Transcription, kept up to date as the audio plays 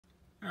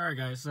Alright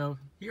guys, so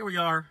here we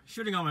are,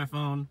 shooting on my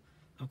phone.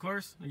 Of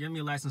course, they gave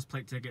me a license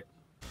plate ticket.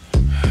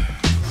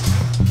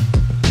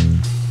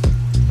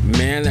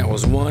 Man, that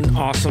was one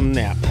awesome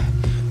nap.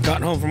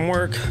 Got home from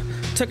work,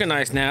 took a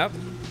nice nap,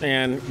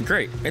 and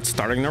great, it's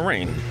starting to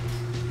rain.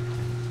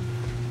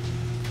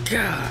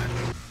 God.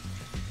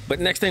 But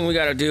next thing we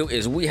gotta do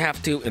is we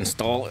have to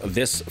install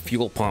this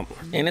fuel pump.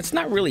 And it's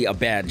not really a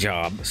bad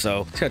job,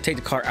 so just gotta take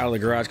the car out of the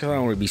garage because I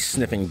don't want to be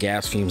sniffing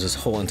gas fumes this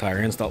whole entire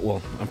install.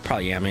 Well, I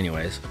probably am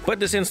anyways.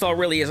 But this install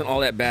really isn't all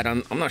that bad.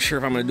 I'm not sure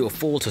if I'm gonna do a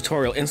full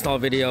tutorial install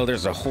video.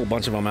 There's a whole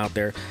bunch of them out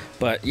there.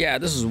 But yeah,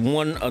 this is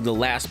one of the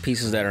last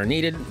pieces that are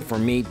needed for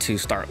me to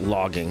start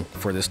logging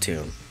for this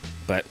tune.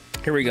 But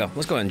here we go.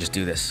 Let's go ahead and just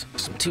do this.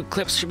 Some 2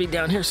 clips should be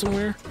down here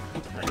somewhere.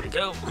 There we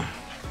go.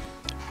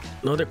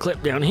 Another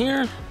clip down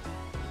here.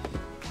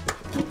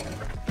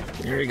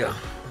 There you go.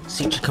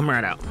 Seat should come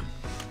right out.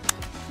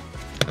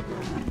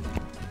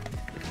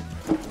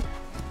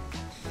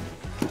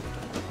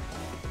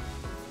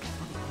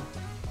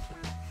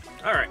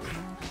 Alright,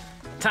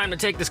 time to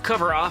take this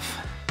cover off.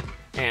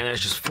 And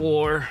there's just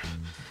 4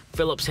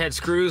 Phillips head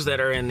screws that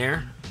are in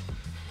there.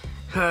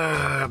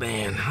 Ah,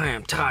 man, I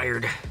am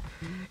tired.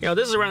 You know,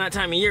 this is around that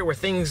time of year where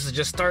things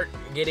just start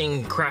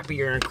getting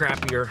crappier and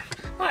crappier.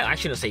 Well, I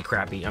shouldn't say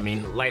crappy. I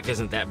mean, life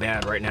isn't that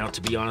bad right now,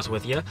 to be honest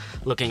with you,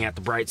 looking at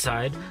the bright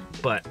side.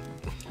 But,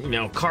 you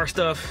know, car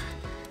stuff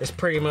is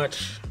pretty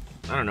much,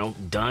 I don't know,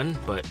 done,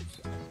 but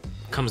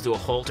comes to a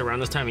halt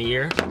around this time of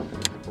year.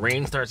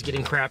 Rain starts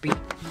getting crappy.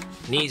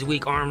 Knees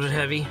weak, arms are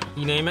heavy,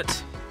 you name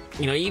it.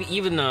 You know,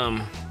 even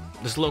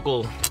this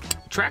local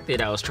track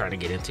that I was trying to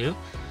get into,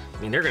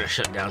 I mean, they're gonna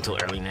shut down until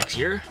early next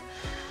year.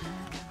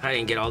 I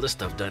didn't get all this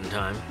stuff done in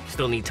time.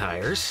 Still need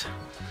tires.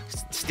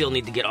 Still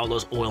need to get all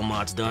those oil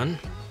mods done.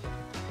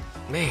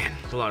 Man,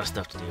 there's a lot of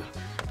stuff to do.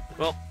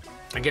 Well,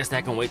 I guess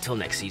that can wait till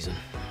next season.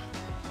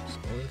 So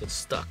we get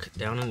stuck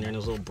down in there in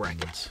those little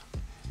brackets.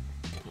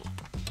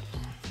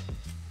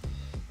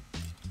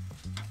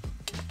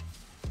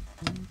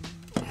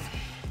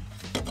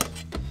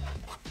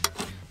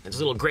 There's a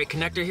little gray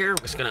connector here. We're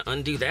just gonna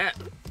undo that.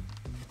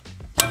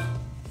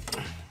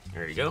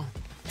 There you go.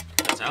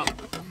 That's out.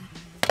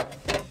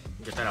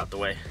 Get that out the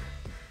way.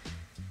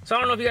 So I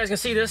don't know if you guys can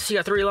see this. You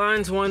got 3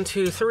 lines, 1,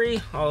 2,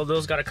 3. All of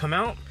those got to come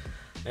out,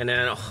 and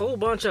then a whole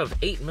bunch of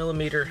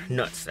 8mm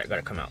nuts that got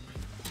to come out.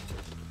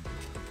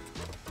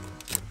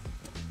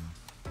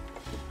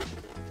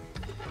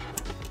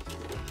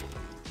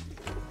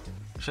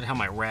 Should have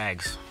my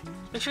rags.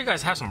 Make sure you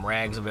guys have some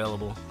rags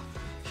available.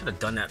 Should have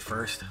done that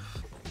first.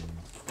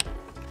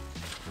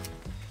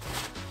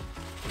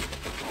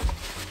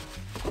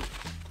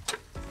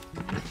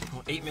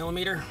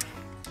 8mm.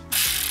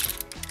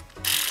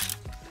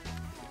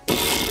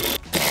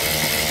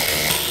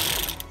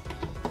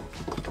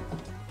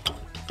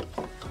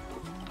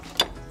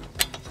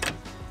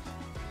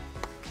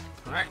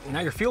 Alright, now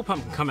your fuel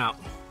pump can come out,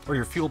 or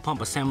your fuel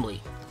pump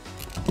assembly.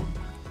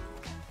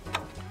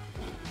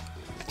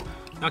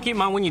 Now keep in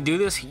mind when you do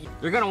this,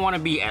 you're going to want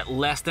to be at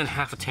less than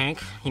half a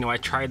tank. You know, I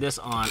tried this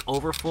on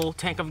over full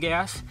tank of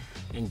gas,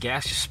 and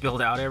gas just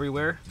spilled out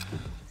everywhere.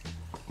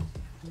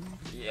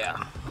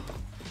 Yeah.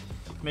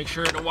 Make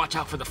sure to watch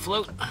out for the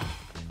float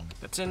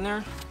that's in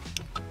there.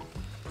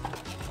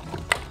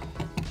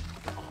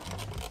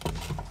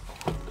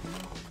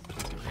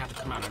 It's going to have to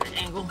come out at an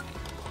angle.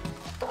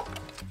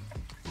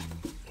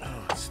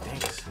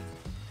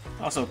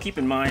 Also, keep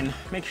in mind,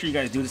 make sure you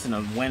guys do this in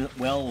a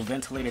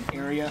well-ventilated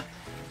area.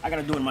 I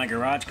gotta do it in my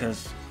garage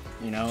because,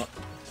 you know,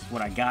 it's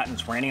what I got and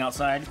it's raining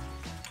outside.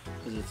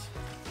 Because it's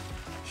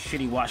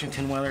shitty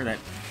Washington weather that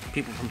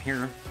people from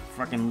here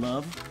fucking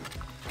love.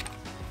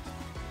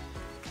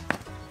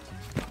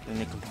 Then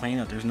they complain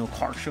that there's no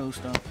car show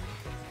stuff.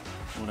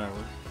 Whatever.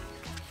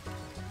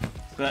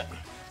 But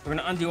we're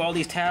gonna undo all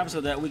these tabs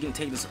so that we can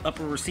take this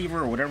upper receiver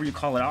or whatever you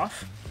call it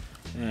off.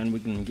 And we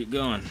can get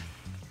going.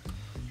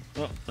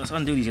 Well, let's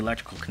undo these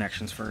electrical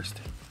connections first.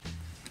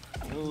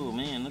 Oh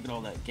man, look at all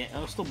that gas.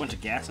 Oh, still a bunch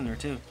of gas in there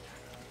too.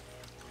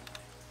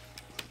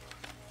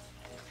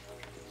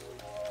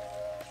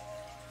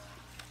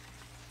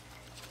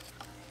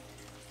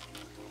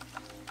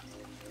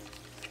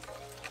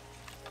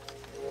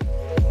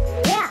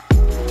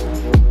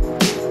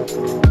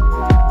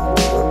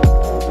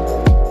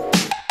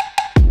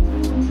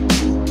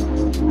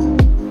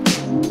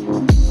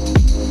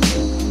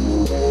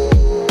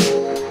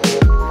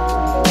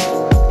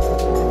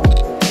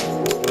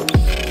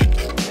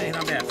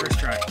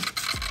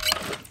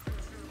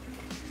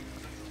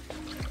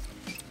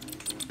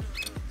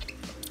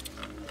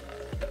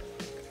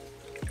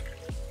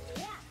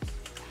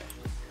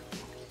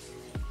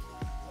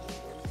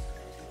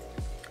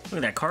 Look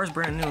at that, car's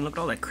brand new, and look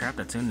at all that crap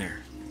that's in there.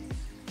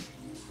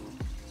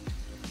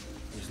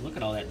 Just look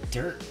at all that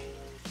dirt.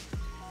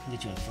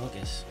 Get you in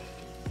focus.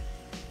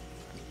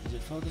 Is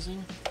it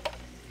focusing?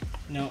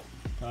 No,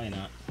 probably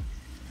not.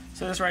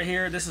 So this right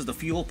here, this is the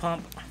fuel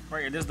pump.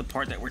 Right here, this is the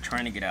part that we're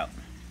trying to get out.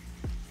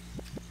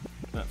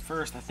 But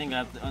first, I think I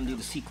have to undo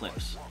the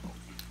C-clips.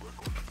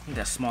 Look at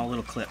that small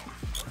little clip.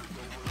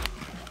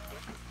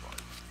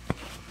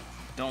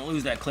 Don't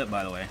lose that clip,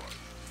 by the way.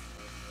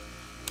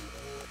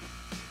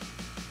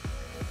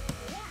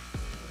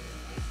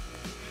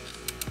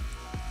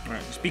 All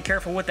right, just be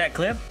careful with that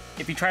clip.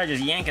 If you try to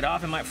just yank it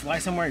off, it might fly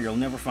somewhere. You'll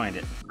never find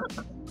it.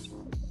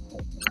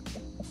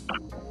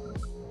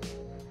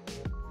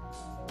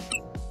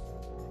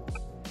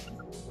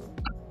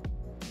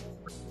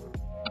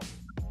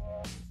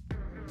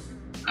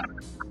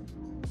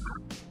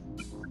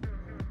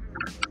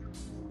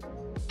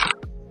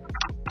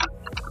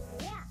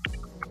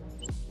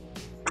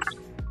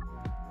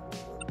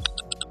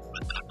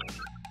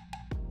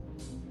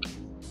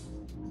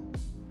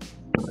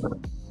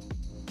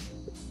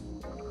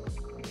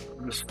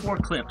 There's 4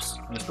 clips.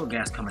 There's still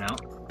gas coming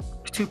out.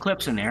 There's 2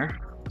 clips in there,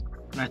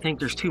 and I think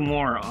there's 2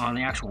 more on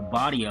the actual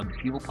body of the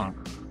fuel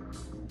pump.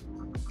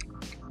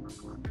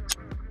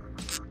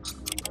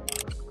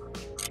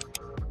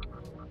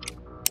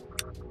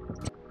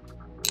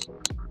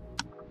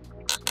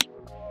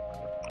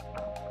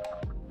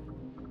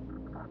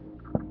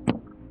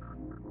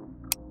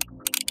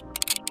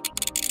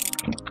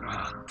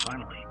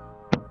 Finally.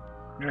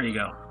 There you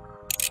go.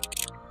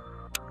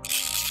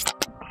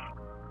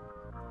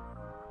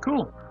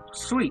 Cool.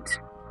 Sweet.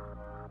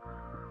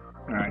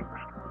 Alright.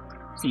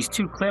 These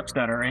 2 clips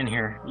that are in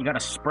here, you got to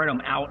spread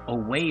them out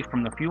away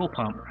from the fuel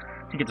pump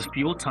to get this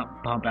fuel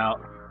pump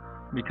out,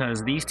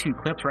 because these 2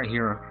 clips right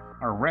here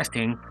are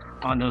resting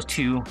on those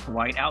 2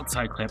 white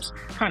outside clips.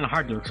 Kind of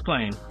hard to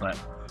explain, but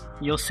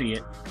you'll see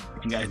it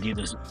if you guys do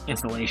this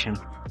installation.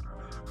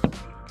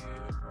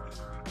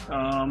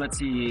 Let's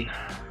see.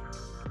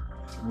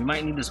 We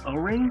might need this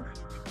O-ring.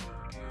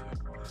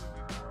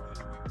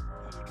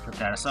 Put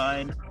that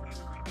aside.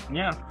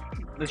 Yeah,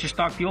 that's your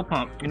stock fuel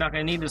pump. You're not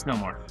going to need this no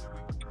more.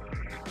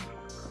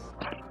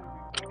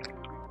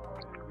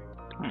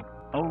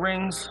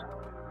 O-rings,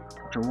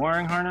 your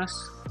wiring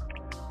harness.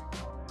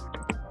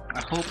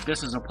 I hope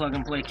this is a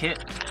plug-and-play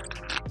kit.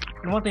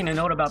 And one thing to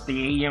note about the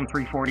AEM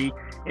 340,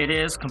 it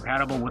is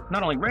compatible with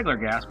not only regular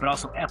gas, but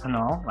also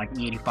ethanol, like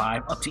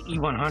E85, up to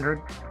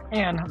E100,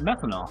 and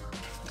methanol.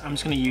 I'm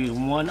just going to use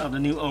one of the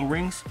new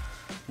O-rings.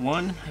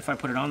 One, if I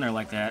put it on there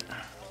like that,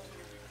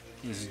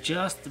 is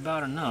just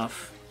about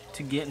enough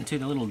to get into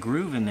the little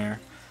groove in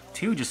there.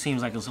 2 just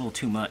seems like it's a little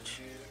too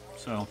much.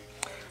 So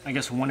I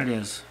guess 1 it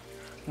is.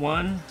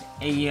 1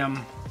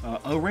 AEM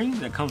O-ring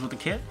that comes with the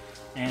kit,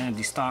 and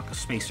the stock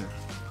spacer.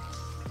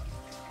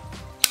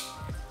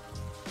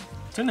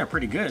 It's in there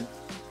pretty good.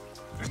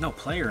 There's no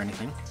play or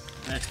anything.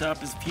 Next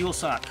up is fuel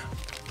sock.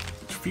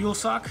 It's fuel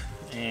sock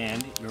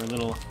and your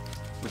little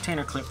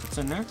retainer clip that's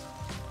in there.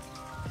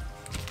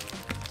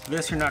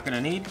 This you're not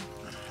going to need.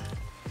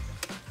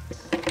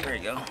 There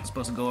you go. It's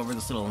supposed to go over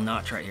this little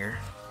notch right here.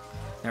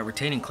 That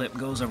retaining clip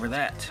goes over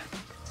that.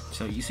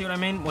 So you see what I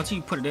mean? Once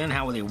you put it in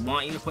how they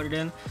want you to put it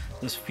in,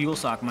 this fuel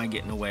sock might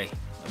get in the way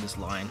of this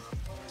line.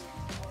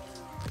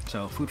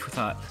 So food for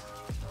thought.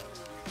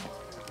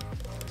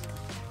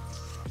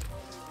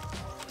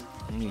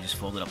 And you just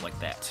fold it up like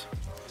that.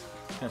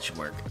 That should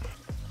work.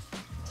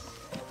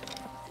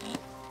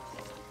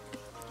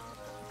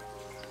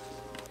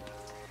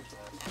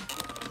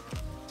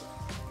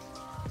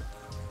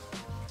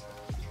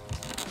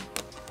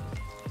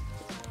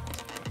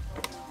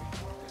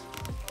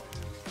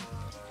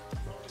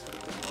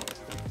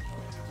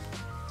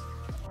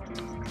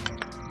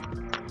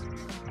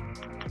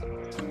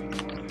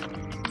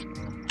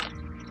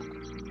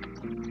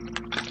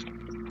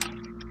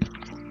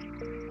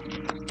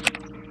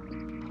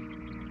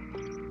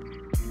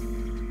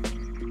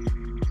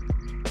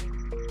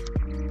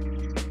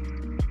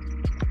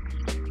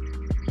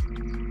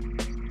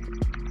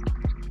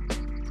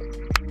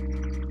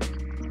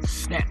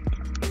 Snap.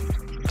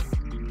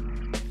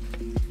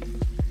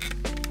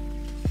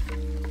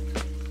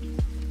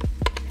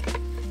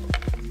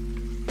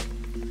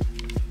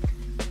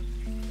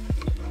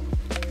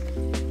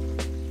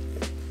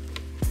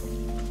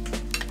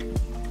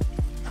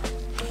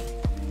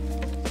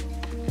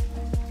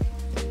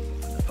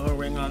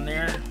 O-ring on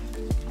there.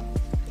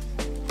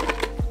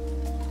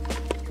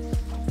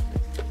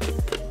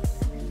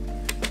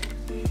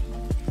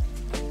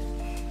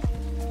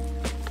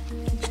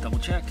 Just double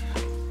check.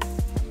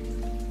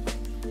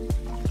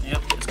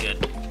 Yep, it's good.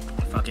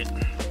 Fuck it.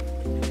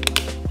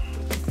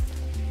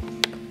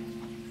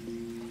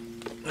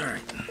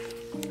 Alright.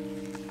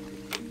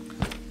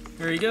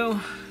 There you go.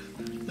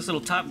 This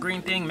little top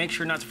green thing, make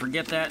sure not to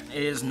forget that.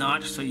 It is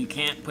notched, so you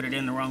can't put it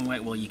in the wrong way.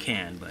 Well, you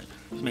can, but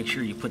just make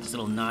sure you put this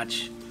little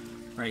notch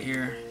right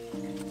here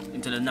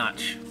into the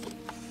notch.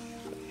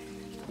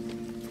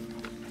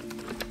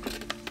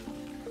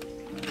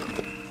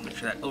 Make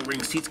sure that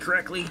O-ring seats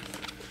correctly.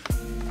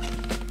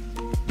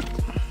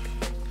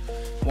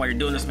 While you're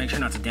doing this, make sure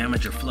not to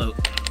damage your float.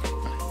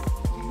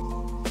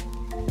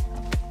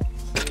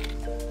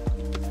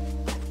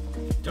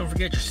 Don't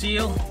forget your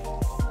seal.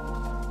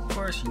 Of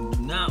course, you do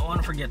not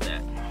want to forget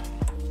that.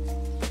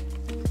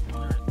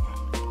 All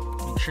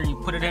right. Make sure you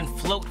put it in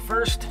float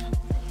first.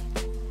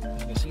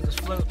 You can see this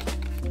float.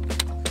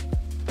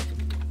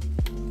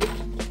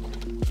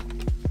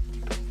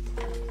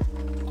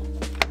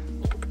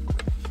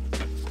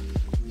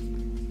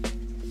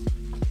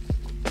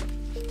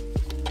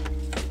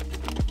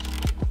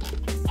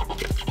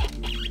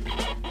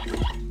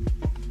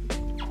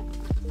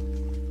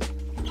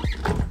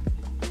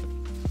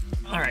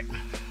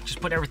 right, just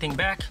put everything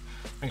back.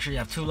 Make sure you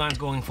have 2 lines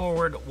going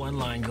forward, 1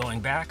 line going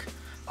back.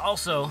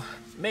 Also,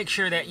 make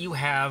sure that you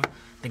have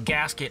the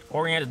gasket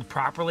oriented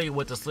properly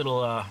with this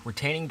little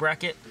retaining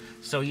bracket,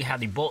 so you have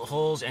the bolt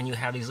holes and you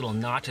have these little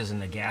notches in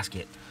the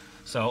gasket.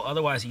 So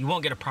otherwise you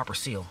won't get a proper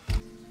seal.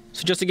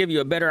 So just to give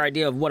you a better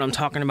idea of what I'm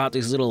talking about,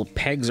 these little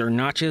pegs or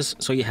notches,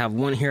 so you have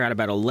one here at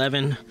about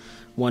 11,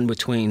 one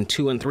between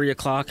 2 and 3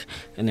 o'clock,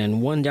 and then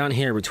one down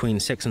here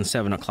between 6 and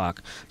 7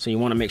 o'clock. So you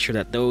want to make sure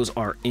that those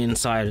are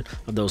inside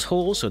of those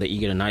holes so that you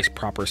get a nice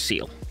proper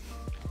seal.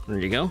 There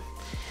you go.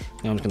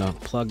 Now I'm just gonna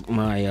plug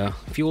my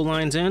fuel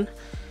lines in,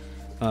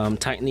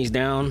 tighten these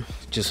down,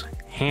 just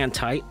hand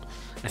tight.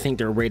 I think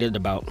they're rated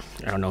about,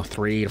 I don't know,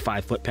 3 to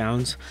 5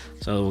 foot-pounds.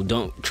 So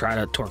don't try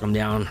to torque them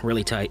down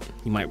really tight.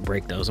 You might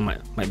break those. It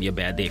might be a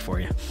bad day for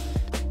you.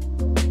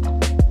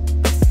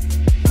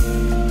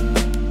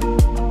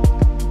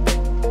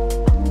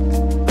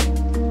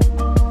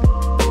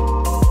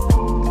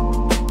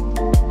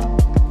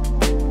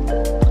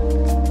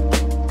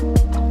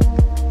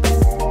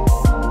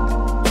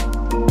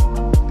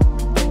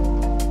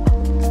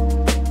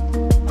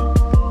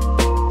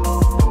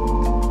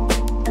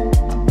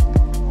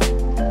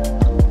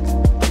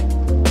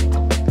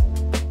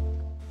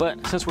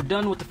 But since we're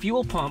done with the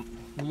fuel pump,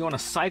 you want to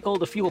cycle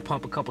the fuel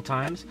pump a couple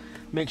times.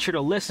 Make sure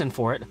to listen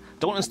for it.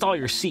 Don't install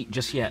your seat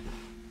just yet.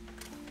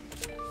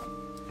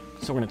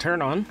 So we're going to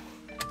turn it on.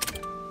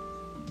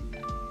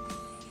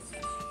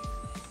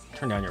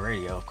 Turn down your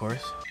radio, of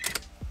course.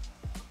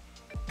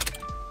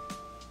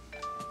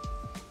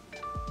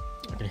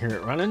 I can hear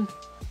it running.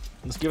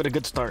 Let's give it a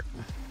good start.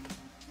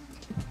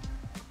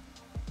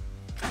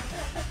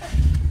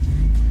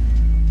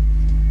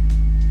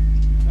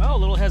 Oh, a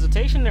little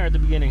hesitation there at the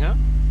beginning, huh?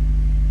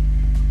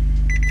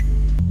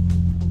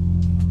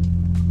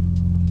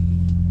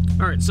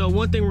 All right, so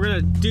one thing we're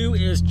gonna do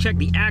is check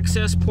the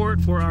access port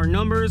for our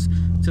numbers.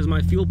 It says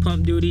my fuel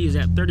pump duty is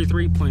at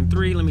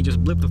 33.3. Let me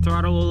just blip the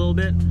throttle a little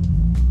bit.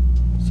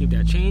 See if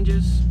that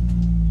changes.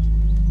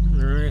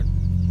 All right,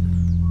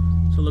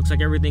 so it looks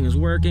like everything is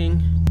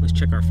working. Let's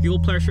check our fuel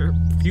pressure.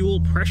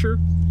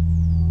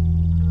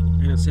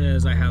 And it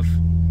says I have,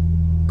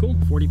 cool,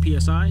 40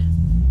 PSI.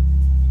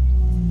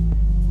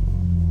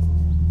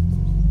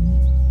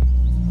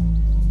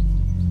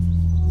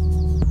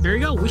 There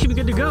you go, we should be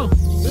good to go.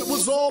 It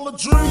was all a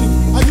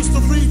dream. I used to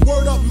read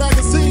Word Up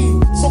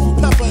magazine. Salt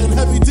and pepper and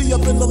heavy D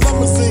up in the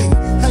limousine.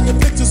 Hanging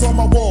pictures on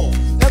my wall.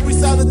 Every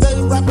Saturday